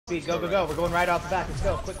Speed, go, go, go. We're going right off the back. Let's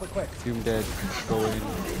go. Quick, quick, quick. Doom dead. Go in.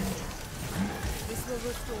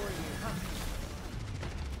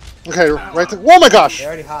 Okay, right there. Oh my gosh! They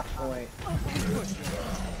already hopped point.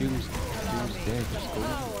 Doom's dead. Just go in.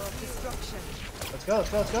 Let's go,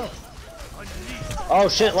 let's go, let's go. Oh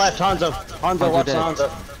shit, left Hanzo. Hanzo left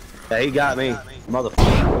Hanzo. Yeah, he got me.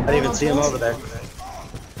 Motherfucker. I didn't even see him over there.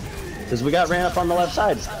 Because we got ran up on the left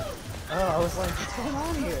side. Oh, I was like, what's going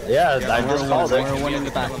on here? Yeah, I just called it. More one in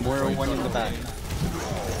the back. More one in the back.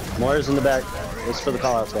 Moira's in the back. This is for the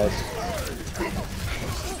callouts, guys.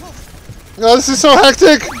 Oh, this is so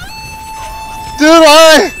hectic! Dude,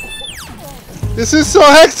 why? This is so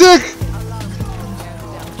hectic!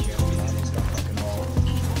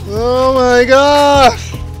 Oh my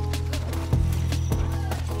gosh!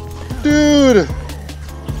 Dude!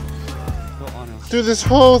 Dude, this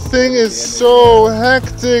whole thing is so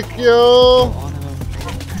hectic, yo!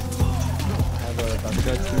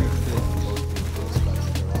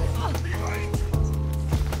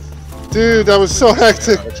 Dude, that was so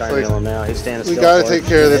hectic. We're trying to kill him now. He's standing still. We gotta take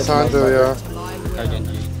care of this Hanzo, yo.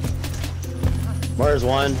 Moira's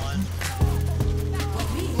one.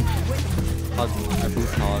 Hog. I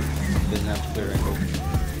boost Hog. Doesn't have to clear angle.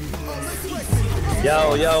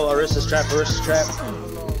 Yo, Arissa's trap, Arissa's trap.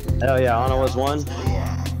 Hell yeah, Ana was one.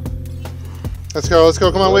 Let's go,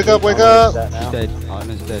 come on, wake up, wake up! He's dead.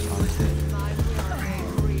 Ana's dead. Ana's dead.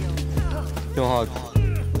 Kill Hog.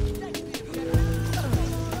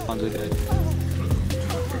 Hanzo dead.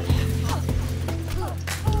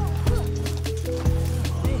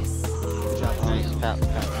 Nice. Cap.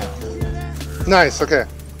 Nice, okay.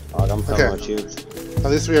 Oh, I'm coming with you.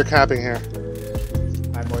 At least we are capping here.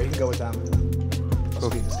 Alright, Moira, you can go with them. I'll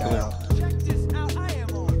speed this guy out.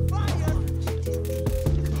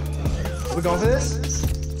 Are we going for this?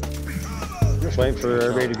 Just waiting for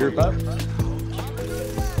everybody to group up.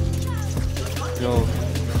 Yo.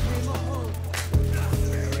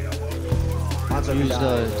 Use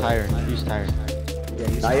tire. Use tire. Yeah,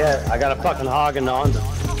 use Not yet. I got a fucking Hog and Hanzo.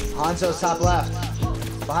 Hanzo's top left.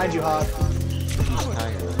 Behind you, Hog. Use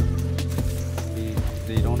tire.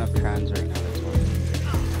 They don't have trans right now.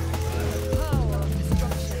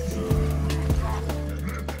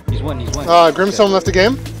 That's why. He's one. Grimstone left the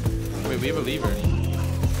game? Wait, we have a lever.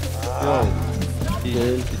 Yo.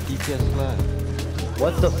 The DPS left.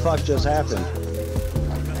 What the fuck just happened?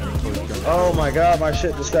 Oh my god, my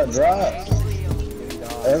shit just got dropped.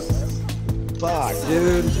 Fuck,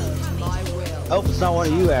 dude. I hope it's not one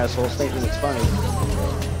of you assholes thinking it's funny.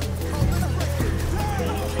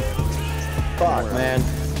 Fuck, man.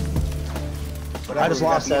 I just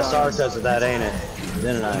lost SR because of that, ain't it?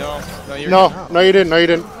 Didn't I? No, you're No, you didn't.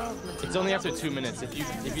 It's only after 2 minutes. If you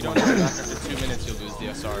don't get it back after 2 minutes, you'll lose the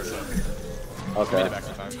SR. So Okay. made it back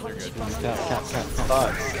in time. You're good.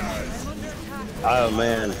 Fuck. Oh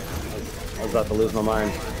man. I was about to lose my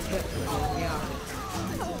mind.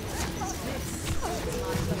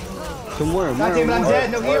 Come on, God damn it, I'm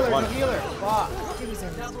dead. No healer, no one. healer. Fuck.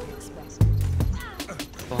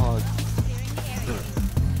 Hog.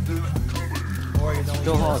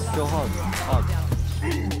 Kill Hog. Hog.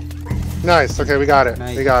 Nice, okay, we got it.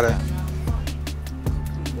 Nice. We got it.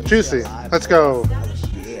 Juicy. Let's go.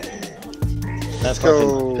 That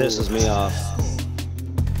go. fucking pisses me off.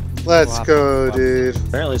 Let's go, dude.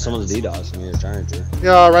 Apparently someone's DDoSing me or trying to.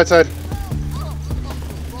 Yeah, right side.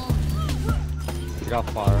 We got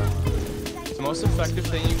fire. The most effective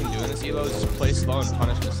thing you can do in this elo is just play slow and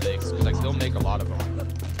punish mistakes. Because like they'll make a lot of them.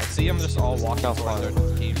 I see them just all walk out towards their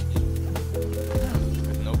team.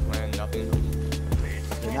 With no plan, nothing.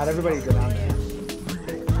 Okay, not everybody go down there.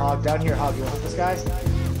 Hog, down here, Hog. You want to hit this guy?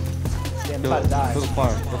 Stand by to die. Kill the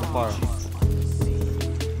fire.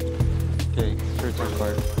 Okay, third time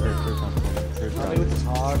fire. Third Help me with this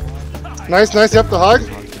Hog. Nice, yep, the hog.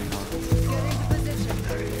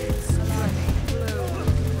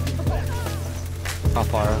 Got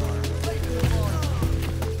fire.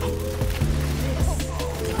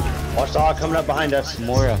 Watch the Hog coming up behind us.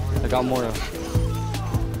 Moira. I got Moira.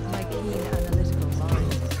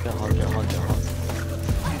 Get Hog.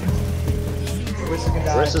 Which can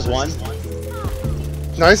die. Chris is one.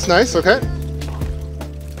 Nice, okay.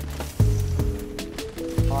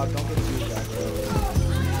 Hog, don't get too back,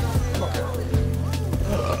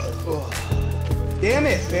 bro. Damn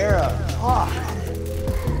it, Farah. Fuck.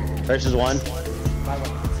 Chris is one.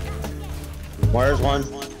 Moira's one.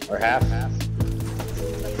 Or half.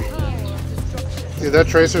 Dude, that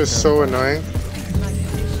tracer is so annoying.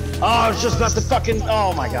 Oh, I was just about to fucking.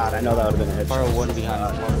 Oh my god, I know that would have been a hit. Fire one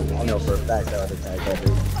behind. I know for a fact that would have tagged that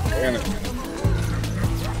dude. Damn it.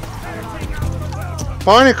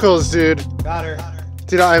 Barnacles, dude. Got her.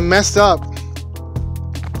 Dude, I messed up.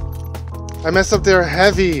 I messed up there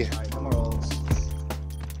heavy. Alright, no more ults.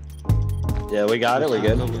 Yeah, we got it. We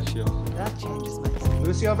good. That changes my tune.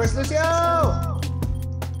 Lucio versus Lucio!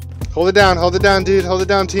 Hold it down, dude. Hold it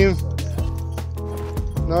down, team.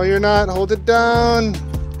 No, you're not. Hold it down.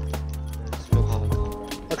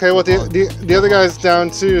 Okay, well, the other guy's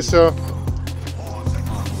down too, so.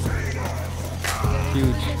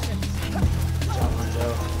 Huge.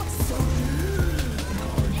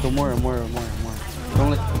 Go more.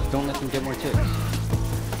 Don't let them get more ticks.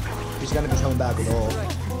 She's gonna be coming back with ult.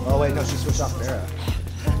 Oh wait, no, she switched off Vera.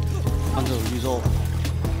 Hanzo, use ult.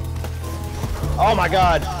 Oh my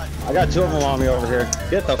god! I got 2 of them on me over here.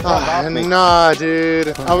 Get the fuck off me. Nah,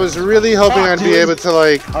 dude. I was really hoping I'd be able to,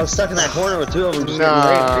 like. I was stuck in that corner with 2 of them. Just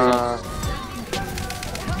Nah.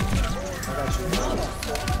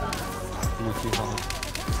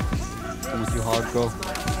 I'm with you, Hog. Go.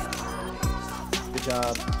 Good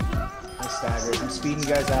job. Nice staggers. I'm speeding you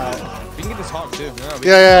guys out. We can get this hog too.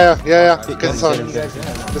 Yeah. Get this hog. Speeding you guys in.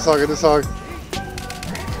 Get this hog.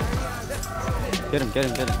 Get him, kill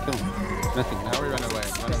him. Nothing. Now we run away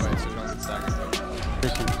so we don't get staggered.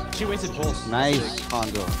 Christian. She wasted pulse. Nice,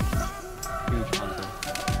 Hanzo. Huge Hanzo.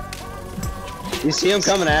 You see him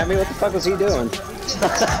coming at me? What the fuck was he doing?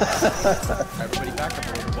 Everybody back up a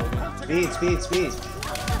little bit. Speed.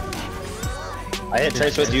 I hit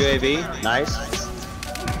Trace with UAV. Nice.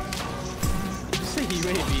 Did you say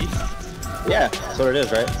UAV? Yeah, that's what it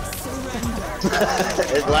is, right?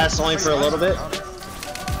 It lasts only for a little bit.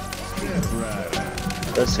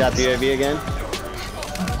 This got the UAV again.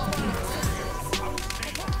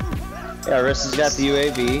 Yeah, Riss has got the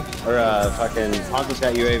UAV, or fucking Hanzo's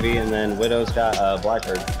got UAV, and then Widow's got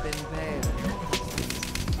Blackbird.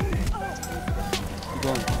 Keep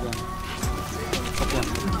going.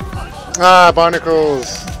 Ah,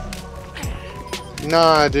 barnacles.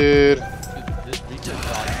 Nah, dude.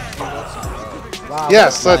 Wow,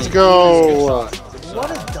 Yes, let's go.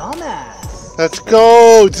 What a dumbass. Let's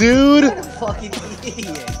go, dude. What a fucking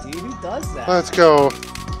idiot, dude. Who does that? Let's go.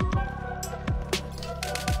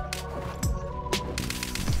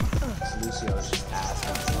 Lucio's just ass.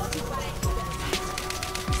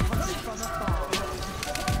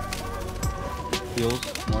 Heals.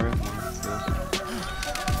 More heals.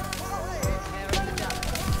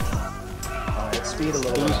 Alright, speed a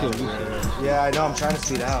little Lucio. bit. Yeah, I know. I'm trying to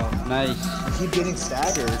speed out. Nice. I keep getting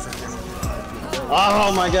staggers.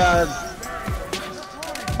 Oh my god.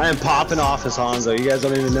 I am popping off as Hanzo. You guys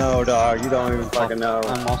don't even know, dog. You don't even fucking know.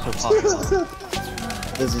 I'm also popping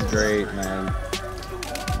off. This is great, man.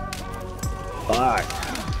 Fuck.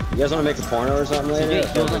 You guys want to make a porno or something later? It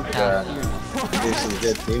feels like Cassie or not. Do some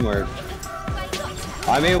good teamwork.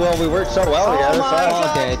 I mean, well, we work so well together. my So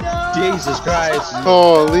God, dead. no! Jesus Christ.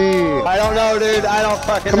 Holy. I don't know, dude. I don't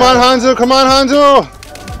fucking Come know. on, Hanzo.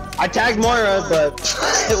 I tagged Moira, but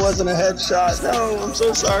it wasn't a headshot. No, I'm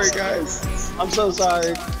so sorry, guys. I'm so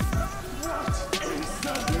sorry.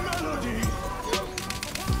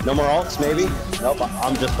 No more ults, maybe? Nope,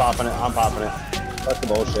 I'm just popping it. I'm popping it. Fuck the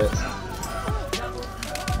bullshit.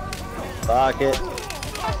 Fuck it.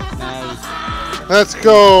 Nice. Let's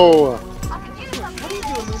go. What are you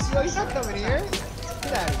doing, Lucio? He's not coming here.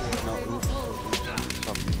 Get out of here. No, oops.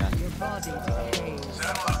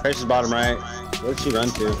 Tracer's bottom right. Where'd she run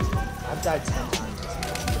to? I've died 10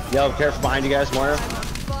 times. Yo, careful behind you guys, Moira.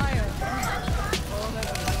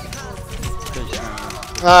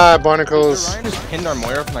 Ah, barnacles. Ryan just pinned our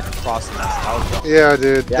Moira from like across the map. That was rough. Yeah,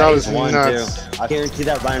 dude. Yeah, That was he's one, nuts. too. I guarantee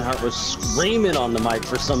that Reinhardt was screaming on the mic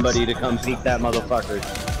for somebody to come peek that motherfucker.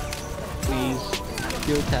 Please.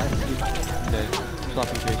 Kill Cassie. Okay.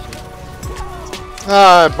 Swapping Tracer.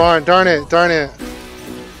 Ah, darn it. Cassie's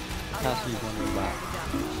running back.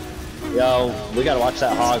 Yo, we gotta watch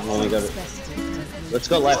that hog when we go to... Let's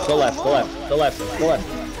go left, go left.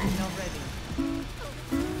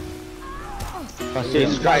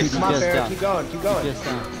 Jesus Christ. Come on, Farrah. Keep going. Just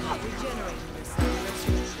down.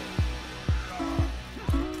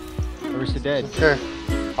 Where's the dead? Okay.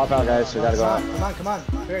 Hop out, guys. We gotta go out. Come on.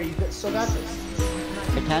 Farrah, you still got this.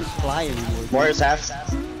 I can't fly anymore. Moira's half.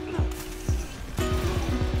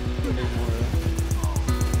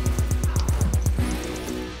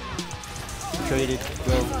 Traded.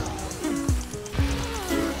 Go.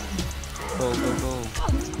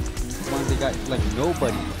 Come on, they got like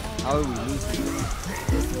nobody. How are we losing?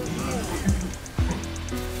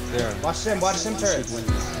 There. Watch him Should turrets. win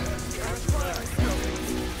this.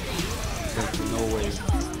 There's no way.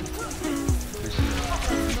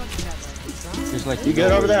 There's like You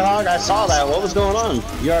good over there, hog? I saw that. What was going on?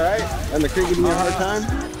 You alright? And the crew giving you a hard time?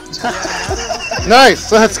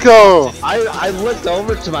 Nice, let's go. I looked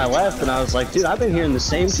over to my left and I was like, dude, I've been hearing the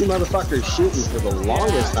same two motherfuckers shooting for the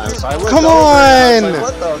longest time. So I looked Come over and I on! was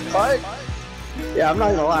like, what the fuck? Yeah, I'm not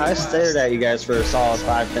gonna lie, I stared at you guys for a solid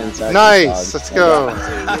 5-10 seconds. Nice, let's go.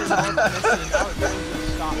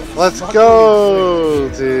 Let's go,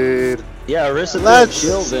 dude. Yeah, Arissa Let's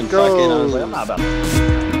shield and go. fucking, I was like, I'm not about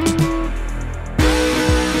to